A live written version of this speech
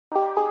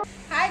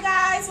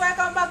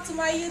back to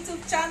my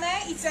YouTube channel.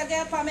 It's your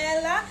girl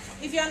Pamela.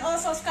 If you're an old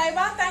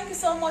subscriber, thank you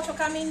so much for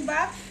coming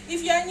back.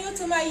 If you're new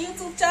to my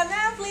YouTube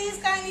channel, please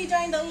kindly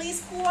join the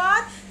list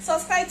squad.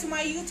 Subscribe to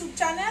my YouTube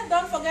channel.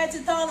 Don't forget to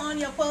turn on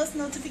your post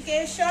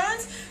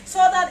notifications so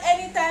that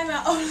anytime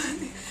I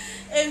upload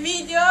a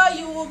video,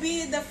 you will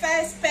be the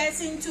first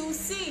person to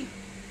see.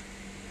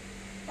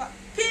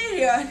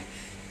 Period.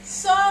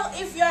 So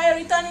if you are a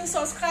returning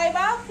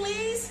subscriber,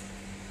 please,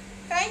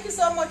 thank you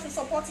so much for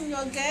supporting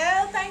your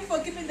girl. Thank you for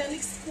keeping the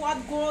list squad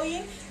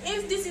going.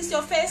 If this is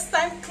your first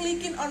time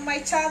clicking on my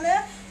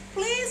channel,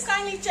 please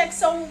kindly check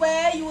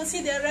somewhere. You will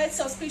see the red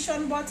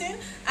subscription button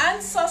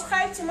and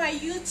subscribe to my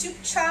YouTube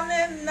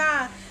channel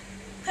now.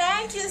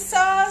 Thank you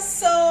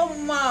so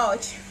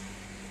much.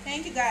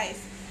 Thank you guys.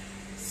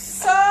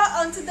 So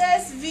on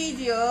today's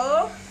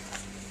video,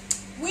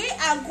 we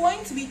are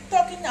going to be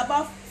talking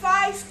about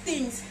 5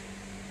 things,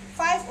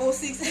 5 or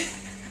 6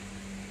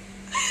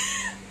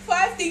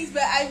 5 things,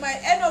 but I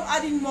might end up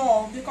adding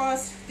more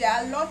because there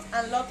are lots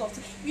and lots of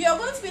things. We are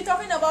going to be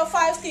talking about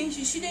 5 things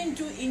you shouldn't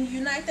do in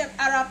United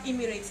Arab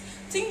Emirates,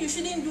 things you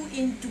shouldn't do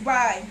in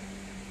Dubai.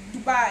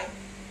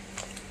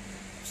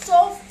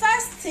 So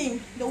first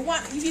thing, the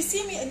one, if you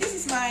see me, this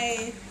is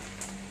my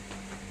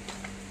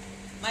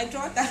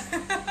daughter.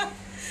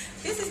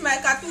 This is my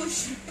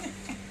cartouche.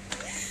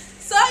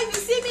 So if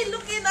you see me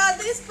looking at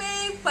this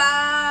paper,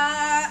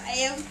 I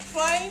am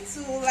trying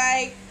to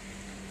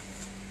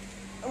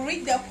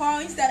read the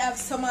points that I've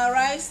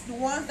summarized, the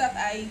ones that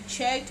I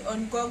checked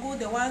on Google,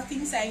 the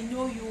things I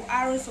know you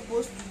aren't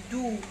supposed to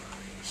do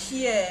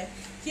here.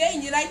 Here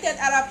in United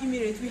Arab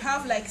Emirates, we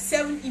have like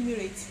 7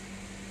 emirates,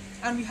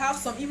 and we have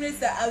some emirates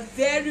that are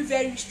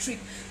very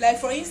strict. Like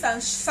for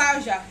instance,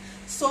 Sharjah.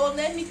 So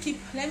let me keep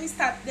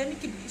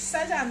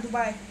Sharjah and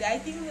Dubai. I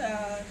think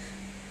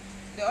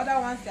the other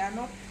ones, they are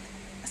not.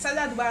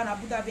 Sharjah, Dubai, and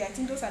Abu Dhabi, I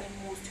think those are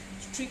the most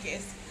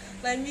strictest.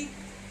 Let me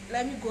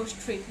go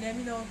straight. Let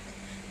me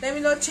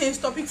not change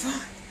topic for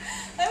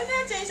let me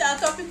not change our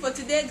topic for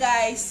today,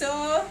 guys.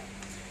 So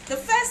the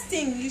first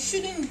thing you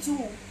shouldn't do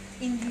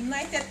in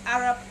United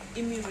Arab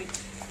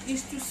Emirates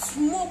is to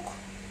smoke.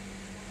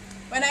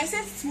 When I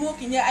say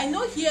smoking here, I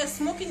know here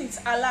smoking is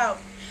allowed,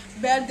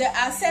 but there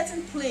are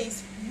certain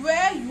places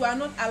where you are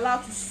not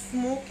allowed to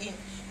smoke in.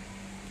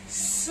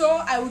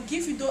 So I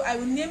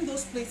will name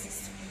those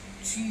places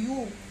to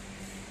you.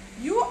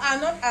 You are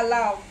not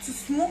allowed to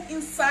smoke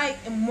inside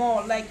a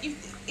mall. Like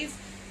if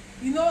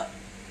you know,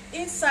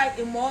 inside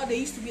a mall there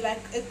used to be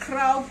like a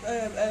crowd,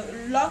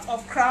 a lot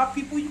of crowd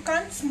people. You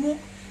can't smoke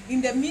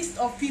in the midst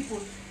of people.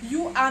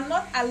 You are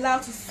not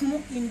allowed to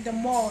smoke in the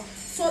mall.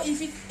 So if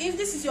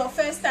this is your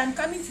first time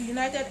coming to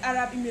United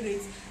Arab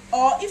Emirates,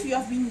 or if you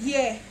have been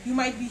here, you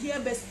might be here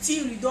but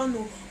still you don't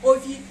know, or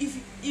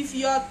if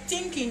you are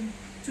thinking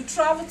to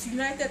travel to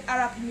United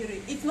Arab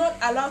Emirates, it's not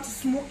allowed to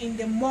smoke in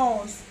the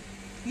malls.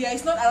 Yeah,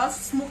 it's not allowed to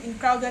smoke in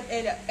crowded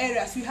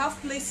areas. We have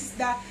places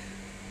that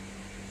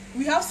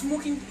we have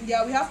smoking.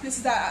 Yeah, we have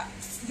places that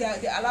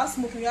they allow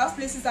smoking. We have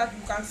places that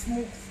you can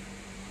smoke.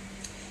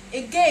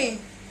 Again,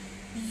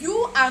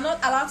 you are not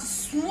allowed to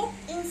smoke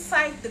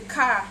inside the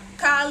car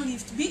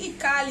lift, be it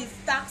car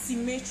lift, taxi,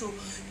 metro.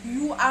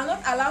 You are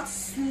not allowed to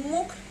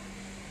smoke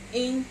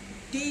in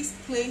this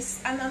place.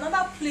 And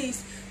another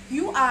place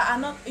you are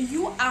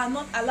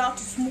not allowed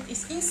to smoke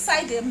is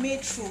inside the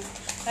metro.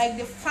 Like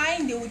the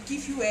fine they would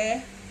give you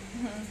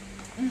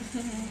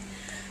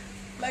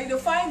like the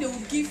fine they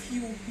would give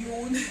you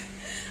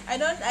I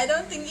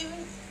don't think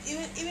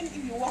even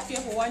if you work here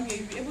for 1 year,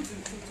 you'll be able to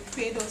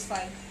pay those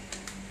fines.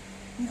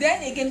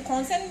 Then again,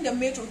 concerning the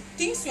metro,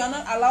 things you are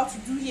not allowed to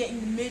do here in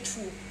the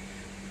metro.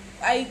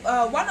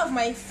 One of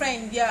my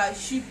friends, yeah,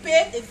 she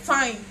paid a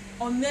fine,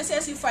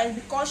 unnecessary fine,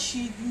 because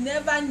she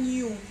never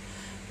knew.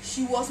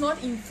 She was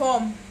not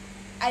informed.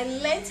 I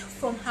learned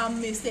from her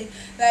mistake.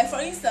 Like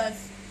for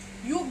instance,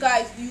 you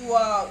guys, you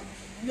are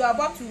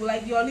about to,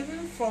 like, you're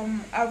leaving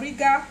from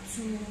Ariga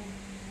to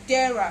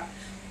Dera.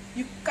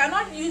 You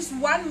cannot use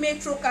one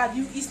metro card.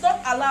 It's not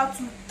allowed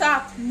to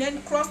tap and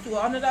then cross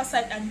to another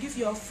side and give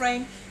your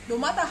friend, no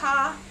matter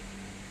how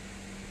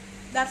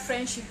that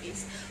friendship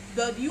is.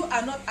 But you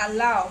are not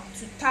allowed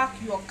to tap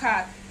your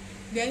card,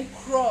 then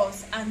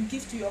cross and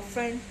give to your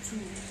friend to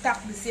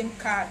tap the same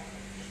card.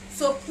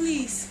 So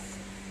please,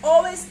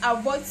 always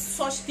avoid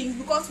such things,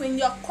 because when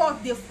you're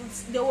caught, they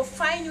will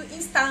fine you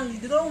instantly.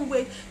 They don't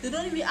wait. They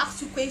don't even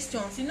ask you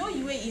questions. You know,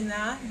 UAE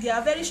now, they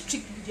are very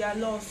strict with their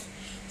laws.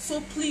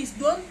 So please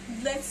don't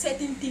let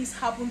certain things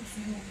happen to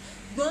you.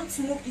 Don't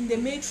smoke in the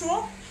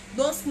metro,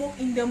 don't smoke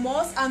in the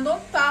malls, and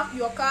don't tap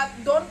your card.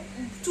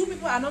 Two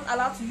people are not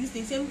allowed to use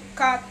the same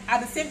card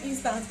at the same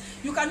instance.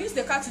 You can use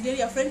the card today,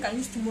 your friend can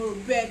use tomorrow,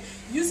 but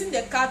using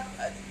the card,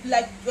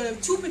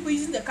 2 people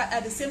using the card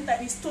at the same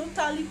time is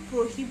totally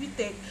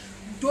prohibited.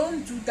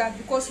 Don't do that,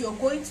 because you're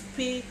going to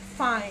pay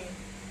fine.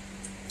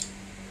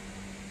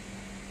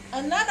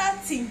 Another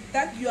thing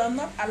that you are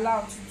not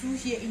allowed to do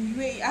here in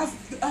UAE,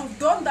 I've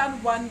done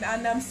that one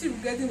and I'm still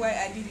regretting why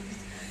I did it.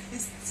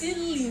 It's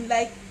stealing,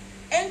 like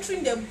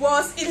entering the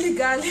bus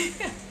illegally.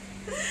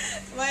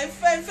 My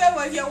friend,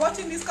 if you're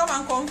watching this, come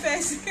and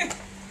confess.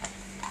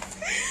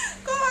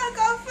 Come and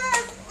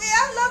confess. We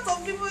have lots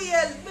of people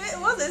here,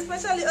 most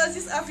especially us,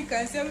 these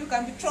Africans here, we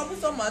can be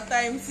troublesome at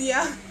times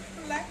here.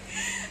 Like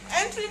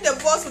entering the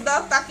bus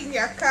without packing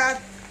your card.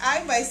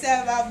 I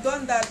myself have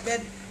done that,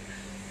 but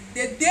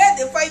the day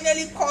they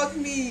finally caught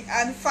me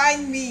and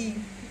find me,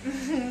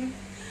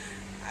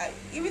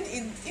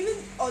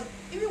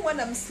 even when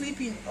I'm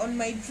sleeping on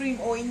my dream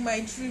or in my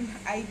dream,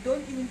 I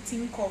don't even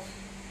think of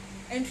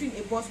entering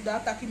a bus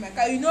without taking my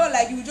car. You know,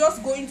 like you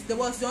just go into the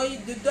bus,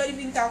 you don't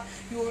even talk,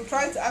 you will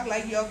try to act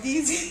like you're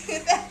busy.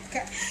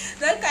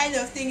 that kind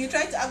of thing. You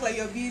try to act like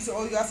you're busy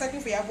or you are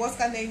searching for your bus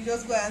card, and then you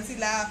just go and see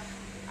like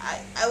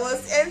I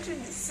was entering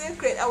the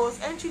secret. I was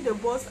entering the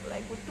bus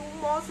like for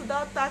 2 months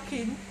without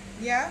talking.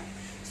 Yeah.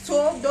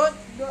 So don't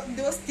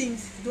those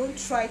things, don't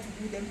try to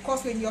do them,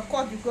 because when you're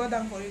caught, you go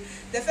down for it.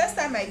 The first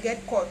time I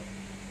get caught,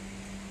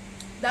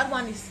 that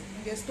one is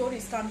the story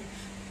is coming.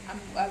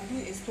 I'll do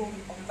a story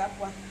on that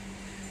one.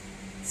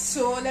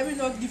 So let me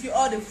not give you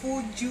all the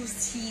full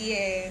juice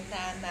here.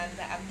 Nah.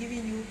 I'm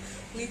giving you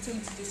little.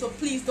 So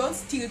please don't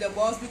steal the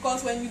bus,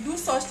 because when you do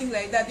such thing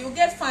like that, you'll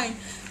get fined.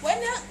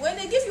 When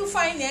they give you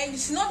fine,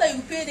 it's not that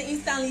you pay the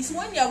instantly. It's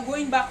when you are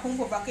going back home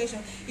for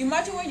vacation.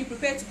 Imagine when you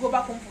prepare to go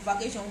back home for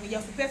vacation, when you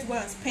are prepared to go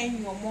and spend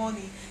your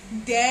money,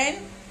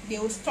 then they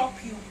will stop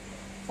you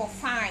for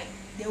fine.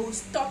 They will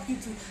stop you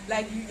to,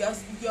 like,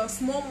 your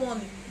small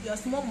money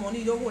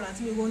you don't hold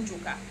until you go and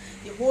joker.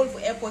 They hold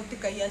for airport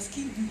ticket, your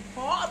skin be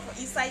hot for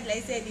inside, like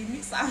I said, they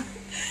mix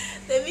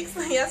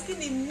your skin,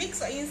 they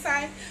mix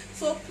inside.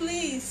 So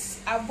please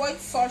avoid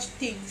such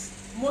things.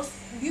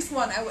 This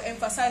one I will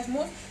emphasize,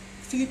 most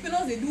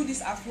Filipinos, they do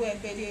this as well,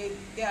 but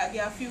they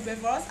are few. But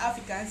for us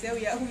Africans,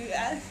 we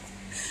are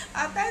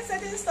at times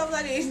certain stuff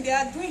that they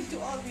are doing to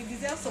us, we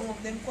deserve some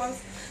of them,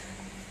 because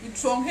we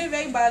trump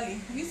very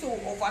badly. We so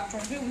over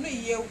trump, we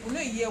no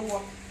hear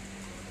work.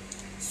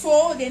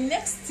 So the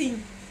next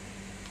thing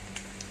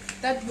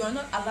that you are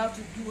not allowed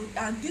to do,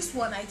 and this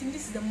one I think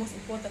this is the most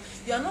important,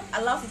 you are not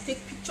allowed to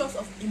take pictures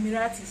of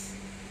Emiratis.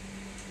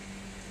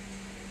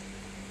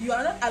 You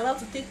are not allowed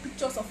to take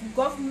pictures of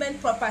government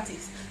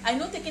properties. I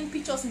know taking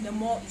pictures in the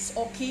mall is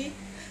okay,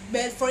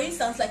 but for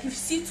instance, like if you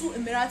see 2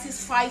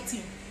 Emiratis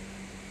fighting,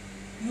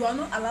 you are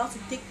not allowed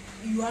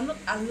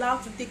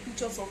to take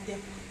pictures of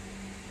them.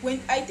 When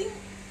I think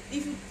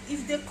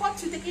if they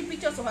caught you taking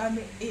pictures of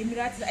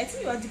Emiratis, I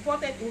think you are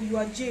deported or you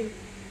are jailed.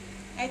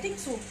 I think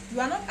so. You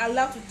are not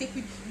allowed to take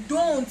pictures.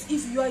 Don't,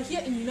 if you are here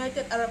in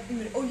United Arab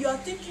Emirates or you are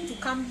thinking to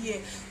come here,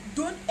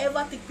 don't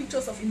ever take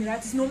pictures of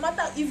Emiratis. No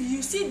matter if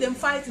you see them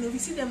fighting or if you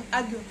see them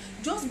arguing,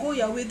 just go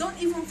your way. Don't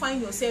even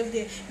find yourself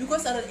there,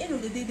 because at the end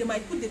of the day they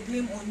might put the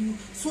blame on you.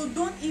 So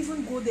don't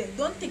even go there.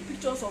 Don't take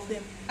pictures of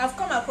them. I've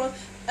come across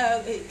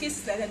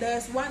cases like that.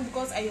 There's one,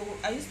 because I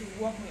used to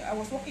work. I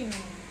was working in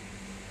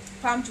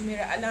Palm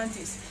Jumeirah,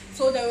 Atlantis.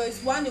 So there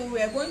was one day we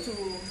were going to,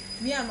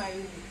 me and my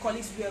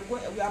colleagues, we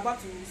were about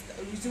to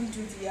resume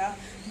duty. Yeah.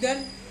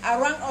 Then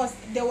around us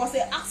there was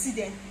an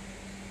accident.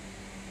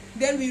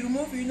 Then we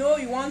remove, you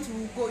want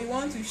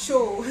to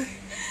show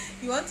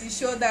you want to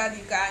show that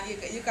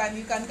you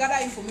can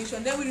gather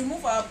information. Then we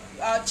remove our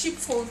cheap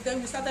phones.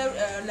 Then we started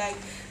like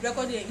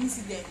recording an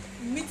incident.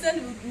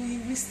 Immediately we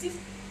received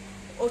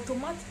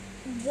automatic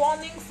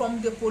warning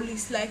from the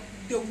police, like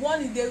the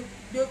warning, they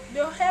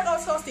held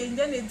us hostage, and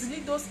then they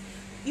delete those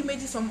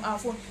images from our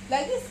phone.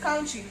 Like this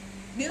country,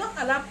 they don't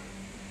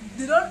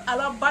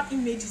allow bad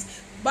images,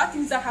 bad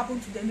things that happen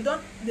to them.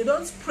 They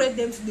don't spread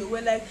them to the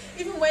world. Like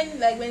even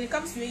when it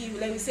comes to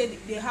UAE, like we said,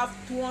 they have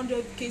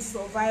 200 cases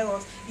of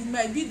virus. It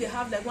might be they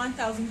have like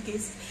 1,000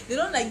 cases. They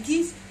don't like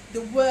give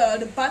the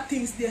world the bad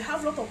things. They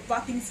have a lot of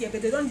bad things here,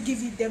 but they don't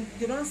give it them.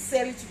 They don't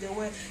sell it to the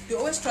world. They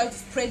always try to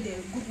spread the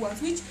good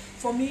ones, which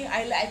for me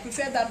I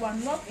prefer that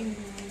one. Not in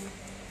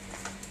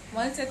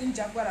one certain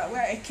Jaguar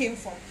where I came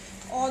from.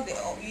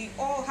 We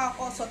all have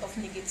all sort of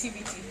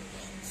negativity.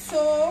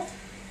 So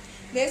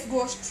let's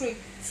go straight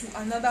to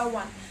another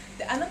one.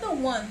 Another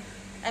one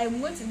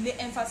I'm going to lay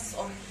emphasis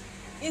on: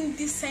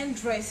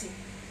 indecent dressing.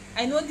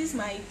 I know this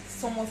might,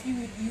 some of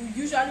you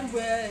usually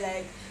wear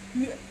like,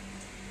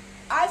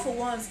 I for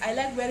once, I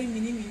like wearing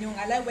mini mignon.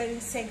 I like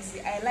wearing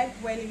sexy. I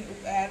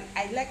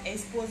like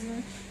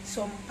exposing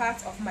some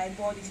parts of my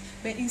body.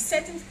 But in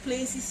certain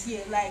places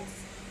here, like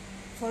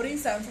for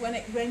instance,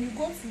 when you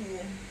go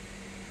to,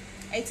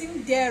 I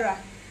think Dera,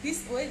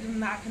 this way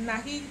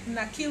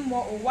Nakil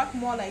Mall or what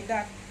more like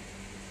that,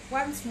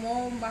 one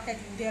small market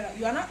in Dera,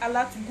 you are not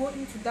allowed to go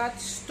into that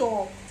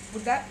store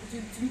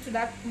into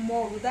that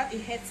mall without a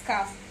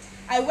headscarf.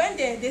 I went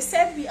there, they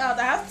sent me out.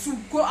 I have to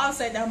go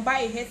outside and buy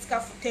a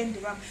headscarf for 10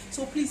 dirham.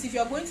 So please, if you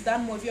are going to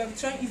that mall,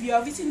 if you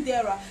are visiting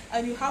Dera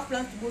and you have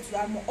plans to go to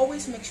that mall,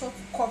 always make sure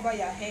to cover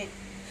your head.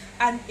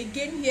 And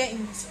again, here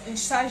in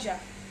Sharjah,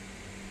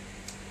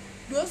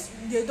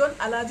 they don't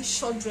allow these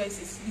short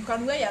dresses. You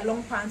can wear your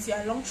long pants,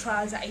 your long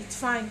trousers, it's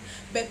fine.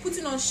 But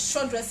putting on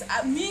short dresses,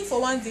 me for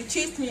once, they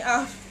chased me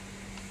out.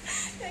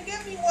 They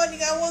gave me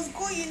warning. I was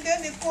going,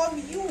 then they called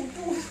me, you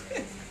do.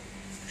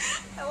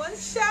 I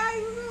was shy.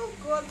 Oh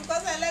God,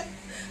 because I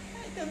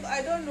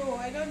don't know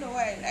why I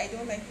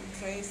don't like to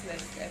dress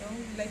like I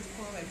don't like to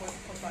cover my body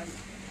properly.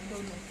 I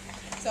don't know.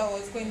 So I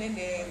was going in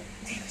there.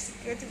 The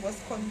security was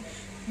calling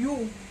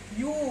you,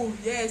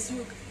 yes,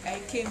 you.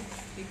 I came.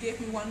 They gave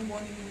me one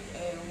warning.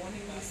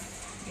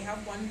 They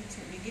have one.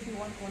 They gave me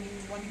one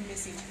warning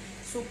message.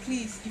 So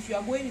please, if you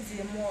are going into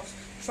the mosque,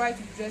 try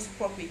to dress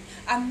properly,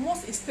 and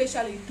most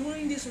especially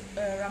during this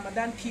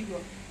Ramadan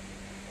period.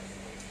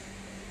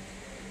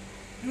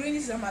 During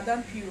this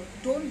Ramadan period,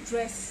 don't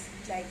dress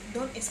like,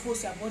 don't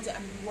expose your body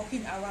and be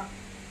walking around.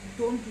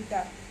 Don't do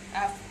that.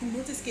 I've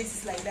noticed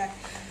cases like that.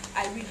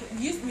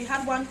 We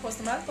had one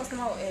customer.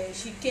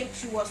 She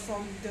was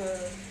from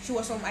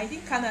I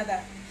think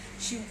Canada.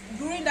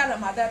 During that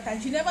Ramadan time,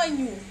 she never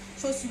knew.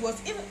 So she was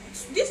even.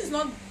 This is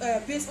not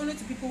based only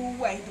to people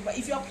who are in Dubai.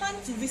 If you are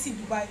planning to visit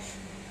Dubai,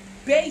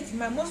 bear it in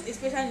mind, most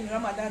especially in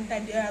Ramadan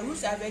time, their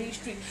rules are very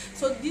strict.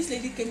 So this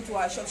lady came to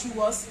our shop. She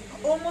was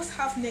almost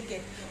half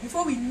naked.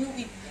 Before we knew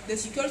it, the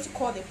security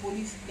called the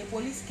police. The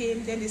police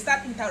came. Then they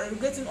started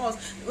interrogating us.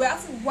 We were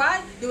asking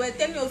why. They were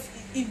telling us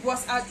it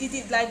was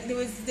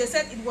they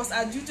said it was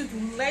our duty to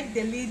let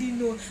the lady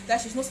know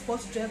that she's not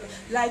supposed to travel.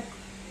 Like,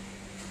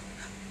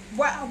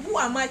 who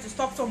am I to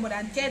stop someone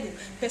and tell the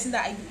person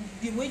that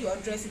the way you are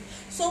dressing?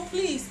 So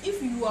please,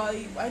 if you are,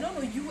 I don't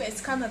know,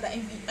 US, Canada,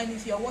 and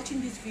if you are watching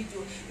this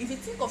video, if you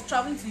think of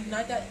traveling to the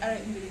United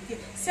Arab Emirates,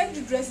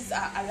 sexy dresses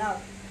are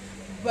allowed,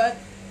 but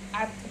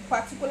at a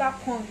particular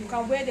point you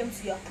can wear them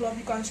to your club,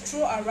 you can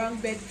stroll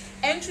around, but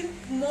entering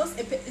most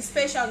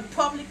especially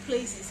public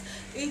places,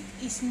 it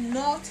is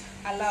not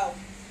allowed.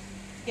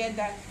 Get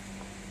that?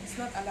 It's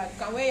not allowed. You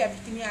can wear your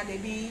bikini at the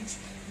beach,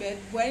 but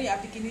when you are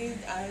bikini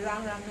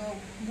around, no,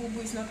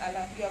 boo is not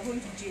allowed. You are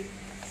going to jail.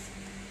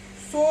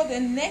 So the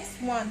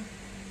next one,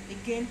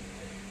 again,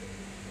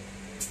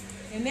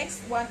 the next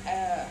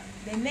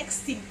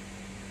thing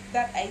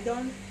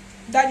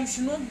that you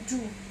should not do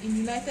in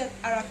United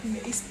Arab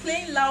Emirates is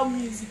playing loud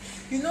music.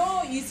 You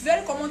know, it's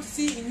very common to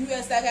see in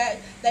US,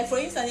 like for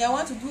instance, I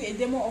want to do a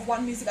demo of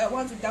one music, I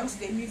want to dance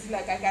to the music,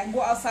 like I can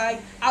go outside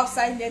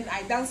then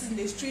I dance in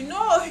the street.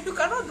 No, you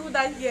cannot do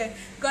that here.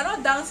 You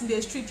cannot dance in the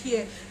street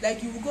here,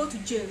 like you will go to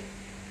jail.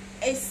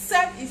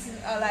 Except it's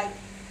like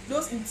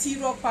those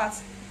interior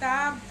parts,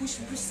 that bush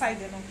side,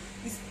 you know,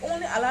 it's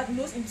only allowed in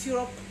those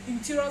interior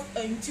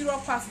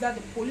parts that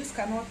the police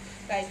cannot,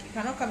 like, you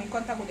cannot come in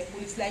contact with the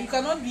police. Like, you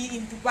cannot be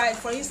in Dubai,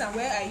 for instance,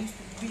 where I used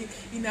to be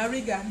in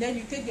Ariga, and then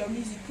you take your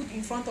music, put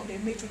in front of the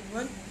metro,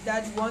 you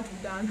want to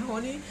dance,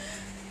 honey.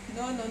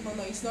 No,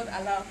 it's not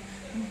allowed.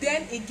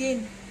 Then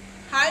again,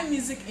 high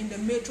music in the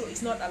metro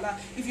is not allowed.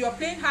 If you are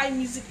playing high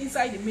music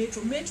inside the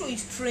metro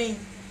is trained.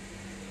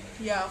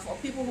 Yeah, for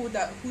people who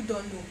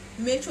don't know,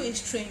 metro is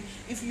trained.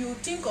 If you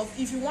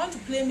want to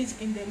play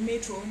music in the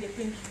metro, on the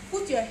plane,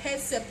 put your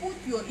headset, put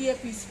your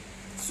earpiece,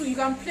 so you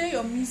can play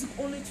your music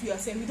only to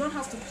yourself. You don't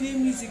have to play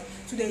music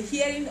to the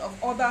hearing of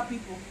other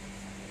people.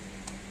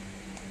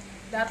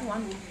 That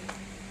one will be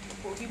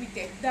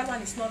prohibited. That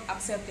one is not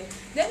accepted.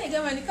 Then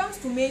again, when it comes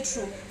to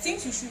metro,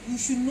 things you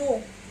should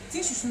know,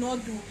 things you should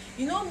not do.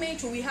 You know,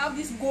 metro, we have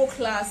this go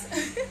class.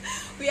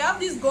 We have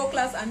this go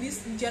class and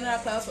this general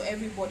class for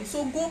everybody.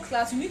 So go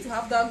class, you need to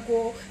have that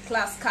go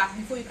class card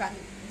before you can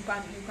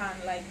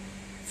like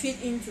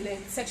fit into the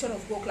section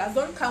of go class.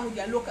 Don't come with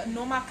your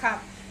normal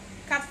card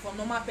for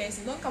normal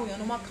person. Don't come with your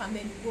normal card,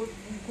 then you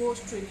walk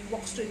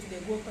straight to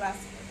the go class,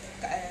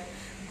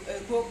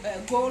 go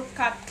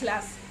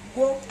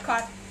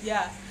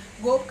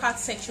card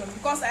section.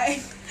 Because I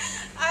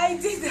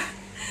did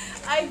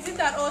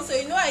that also.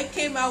 You know, I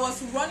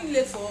was running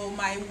late for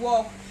my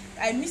work.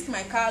 I missed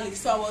my car lift,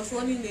 so I was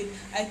running late.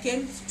 I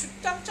came,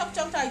 chop,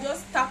 I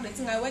just tapped the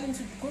thing. I went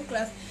into the go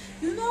class.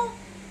 You know,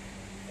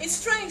 it's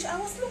strange. I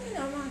was looking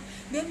around.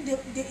 Then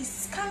there is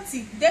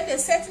scanty. Then the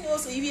setting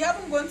also. If you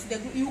haven't gone to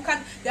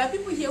there are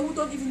people here who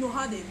don't even know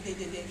how the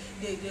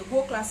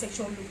go class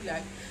section look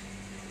like.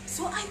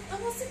 So I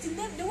was sitting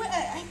there, the way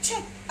I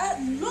checked, a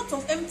lot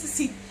of empty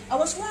seats. I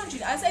was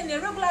wondering, I said in a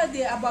regular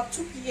day about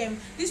 2 p.m,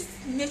 this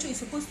metro is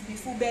supposed to be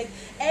full, bed.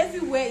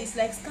 Everywhere is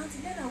like scanty.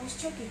 Then I was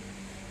checking.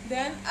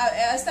 Then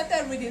I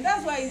started reading.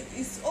 That's why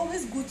it's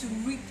always good to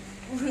read.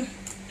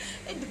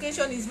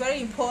 Education is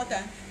very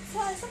important. So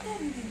I started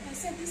reading. I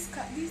said this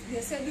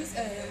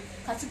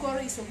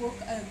category is for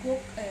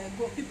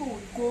people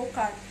with go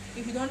card.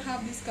 If you don't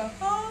have this card,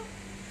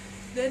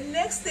 the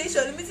next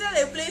station,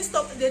 immediately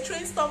the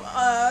train stop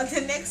on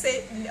the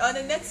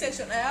next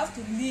section, I have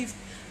to leave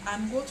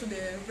and go to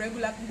the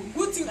regular people.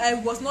 Good thing I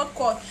was not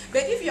caught.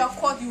 But if you are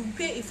caught, you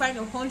pay a fine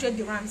of 100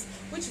 dirhams,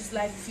 which is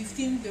like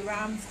 15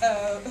 dirhams,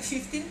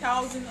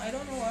 15,000. I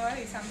don't know what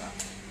it's about.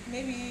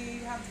 Maybe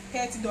you have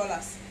 $30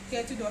 or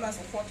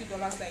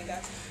 $40 like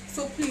that.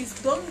 So please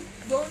don't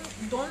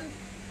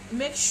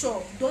make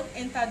sure don't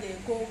enter the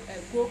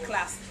go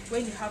class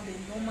when you have the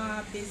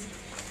normal basic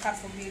card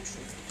for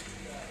metro.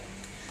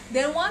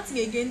 Then one thing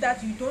again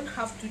that you don't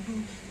have to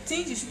do,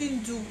 things you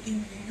shouldn't do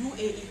in the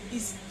UAE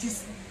is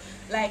this,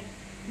 like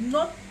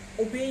not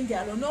obeying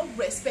their law, not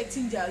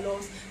respecting their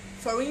laws.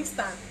 For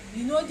instance,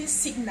 you know these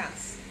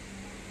signals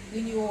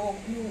when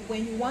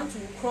you want to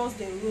cross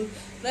the road.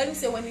 Let me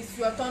say when it's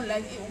your turn,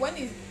 like when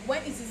it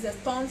is a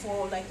turn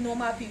for like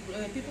normal people,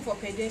 people for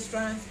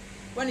pedestrians.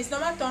 When it's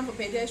normal turn for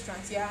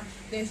pedestrians, yeah,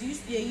 there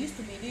used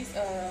to be this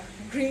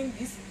green.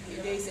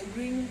 There is a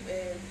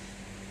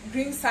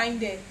green sign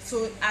there.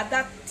 So at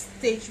that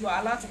stage you are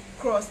allowed to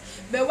cross.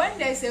 But when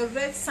there is a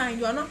red sign,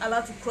 you are not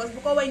allowed to cross,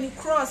 because when you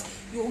cross,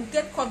 you will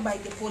get caught by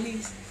the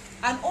police.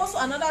 And also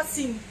another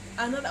thing,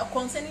 another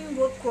concerning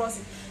road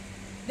crossing,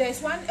 there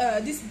is one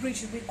this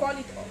bridge, we call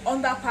it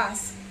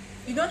underpass.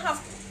 You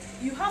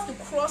have to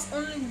cross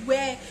only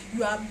where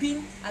you are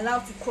being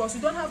allowed to cross.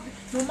 You don't have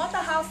to, no matter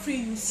how free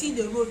you see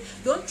the road,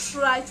 don't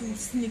try to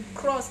sneak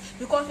cross,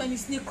 because when you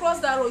sneak cross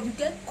that road, you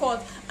get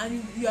caught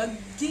and you are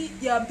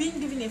being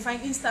given a fine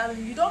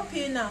instantly. You don't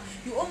pay now,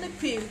 you only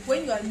pay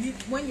when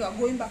you are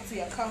going back to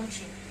your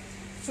country.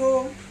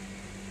 So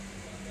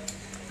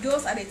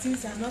those are the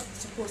things you are not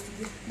supposed to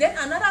do. Then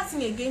another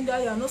thing again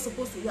that you are not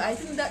supposed to do, I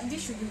think that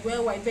this should be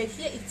well wide, but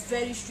here it's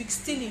very strict.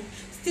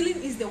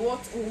 Stealing is the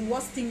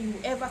worst thing you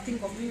ever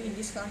think of doing in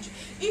this country.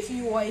 If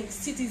you are a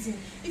citizen,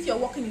 if you are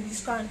working in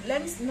this country,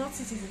 let me not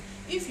citizen,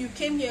 if you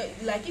came here,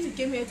 like if you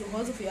came here to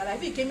hustle for your life,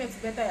 if you came here to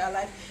better your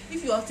life,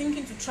 if you are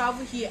thinking to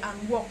travel here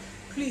and work,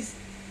 please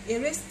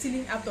erase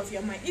stealing out of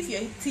your mind. If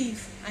you're a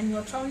thief and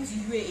you're traveling to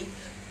UAE,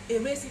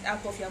 erase it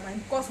out of your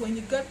mind, because when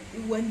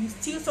you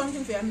steal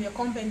something from your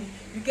company,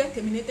 you get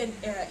terminated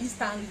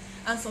instantly,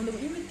 and some will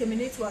even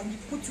terminate you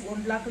and put you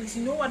on blacklist.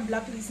 You know what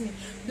blacklist means?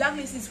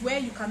 Blacklist is where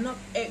you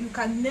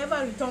can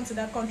never return to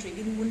that country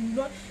again.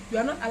 You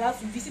are not allowed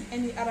to visit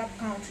any Arab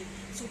country.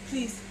 So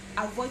please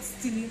avoid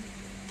stealing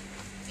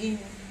in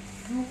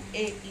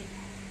UAE.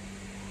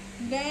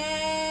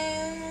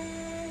 Then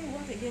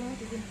what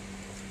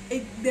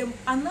again?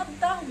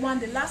 Another one,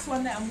 the last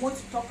one that I'm going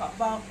to talk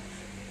about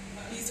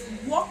is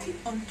working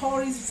on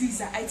tourist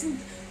visa. I think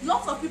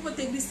lots of people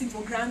take this thing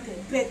for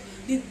granted, but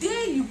the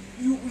day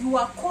you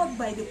are caught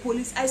by the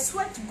police, I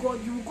swear to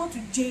God, you will go to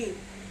jail,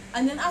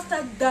 and then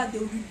after that they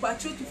will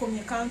repatriate you from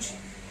your country.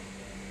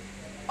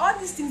 All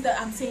these things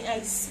that I'm saying, I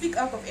speak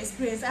out of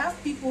experience. I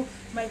have people,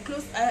 I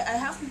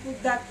have people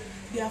that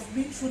they have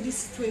been through this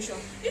situation.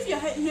 If you're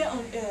here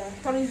on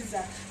tourist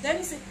visa, let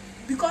me say,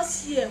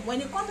 because here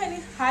when a company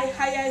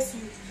hires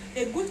you,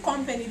 a good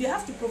company, they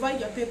have to provide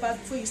your papers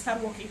before you start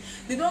working.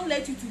 They don't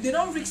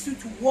risk you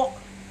to work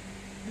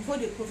before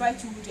they provide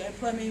you with your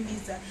employment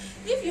visa.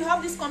 If you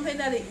have this company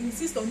that they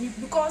insist on you,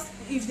 because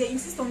if they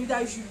insist on you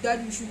that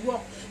you should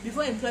work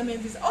before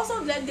employment visa,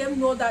 also let them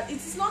know that it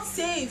is not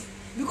safe,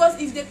 because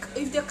if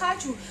they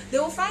catch you, they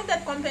will find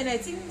that company, I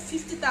think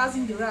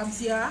 50,000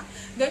 dirhams, yeah.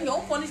 Then your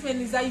own punishment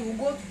is that you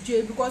will go to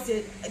jail, because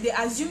they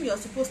assume you're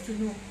supposed to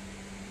know.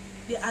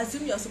 They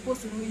assume you're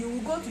supposed to know. You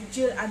will go to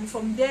jail, and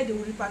from there they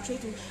will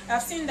repatriate you.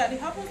 I've seen that it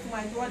happened to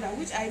my brother,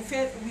 which I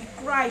felt, we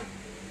cried.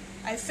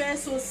 I felt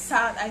so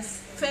sad. I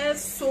felt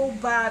so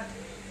bad.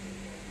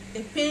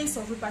 The pains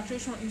of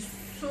repatriation is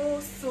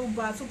so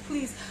bad. So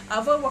please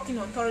avoid working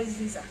on tourist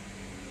visa.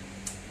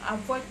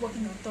 Avoid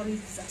working on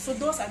tourist visa. So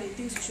those are the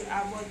things you should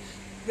avoid.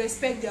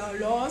 Respect their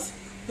laws.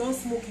 Don't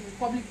smoke in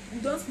public.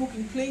 Don't smoke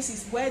in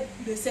places where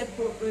they say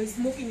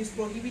smoking is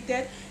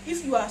prohibited.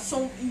 If you are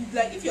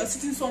if you are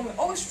sitting somewhere,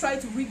 always try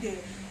to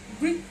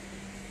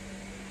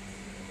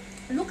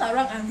look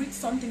around and read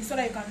something, so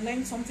that you can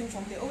learn something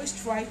from there. Always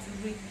try to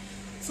read.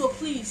 So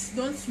please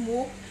don't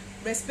smoke.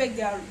 Respect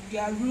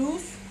their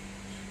rules.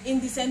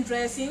 Indecent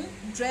dressing.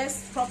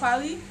 Dress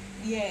properly.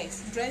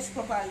 Yes, dress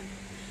properly.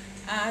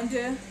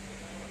 And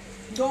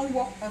don't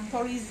work on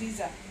tourist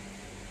visa.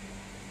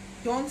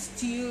 Don't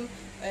steal.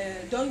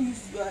 Don't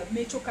use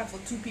metro card for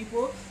 2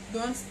 people.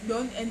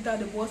 Don't enter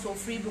the bus for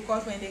free,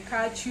 because when they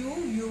catch you,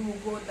 you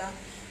will go down.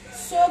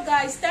 So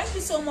guys, thank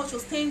you so much for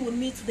staying with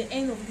me to the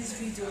end of this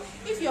video.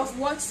 If you have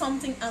watched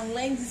something and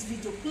learned this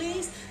video,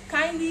 please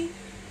kindly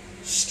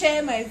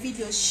share my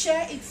video.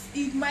 Share it.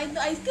 It might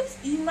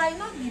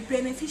not be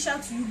beneficial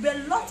to you,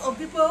 but lots of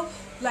people,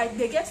 like,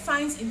 they get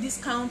fines in this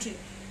country,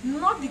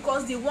 not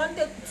because they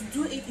wanted to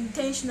do it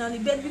intentionally,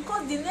 but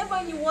because they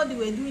never knew what they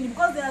were doing.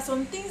 Because there are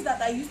some things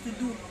that I used to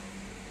do,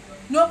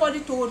 nobody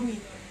told me.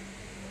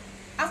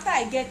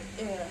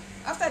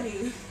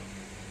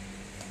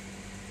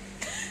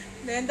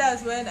 Then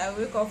that's when I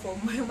wake up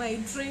from my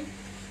dream.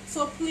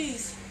 So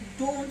please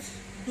don't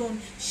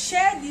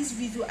share this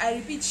video. I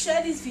repeat,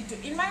 share this video.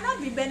 It might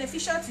not be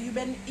beneficial to you,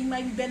 but it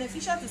might be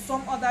beneficial to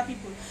some other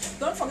people.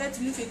 Don't forget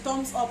to leave a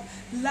thumbs up,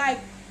 like,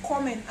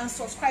 comment, and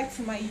subscribe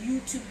to my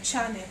YouTube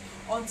channel.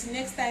 Until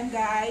next time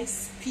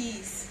guys,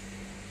 peace.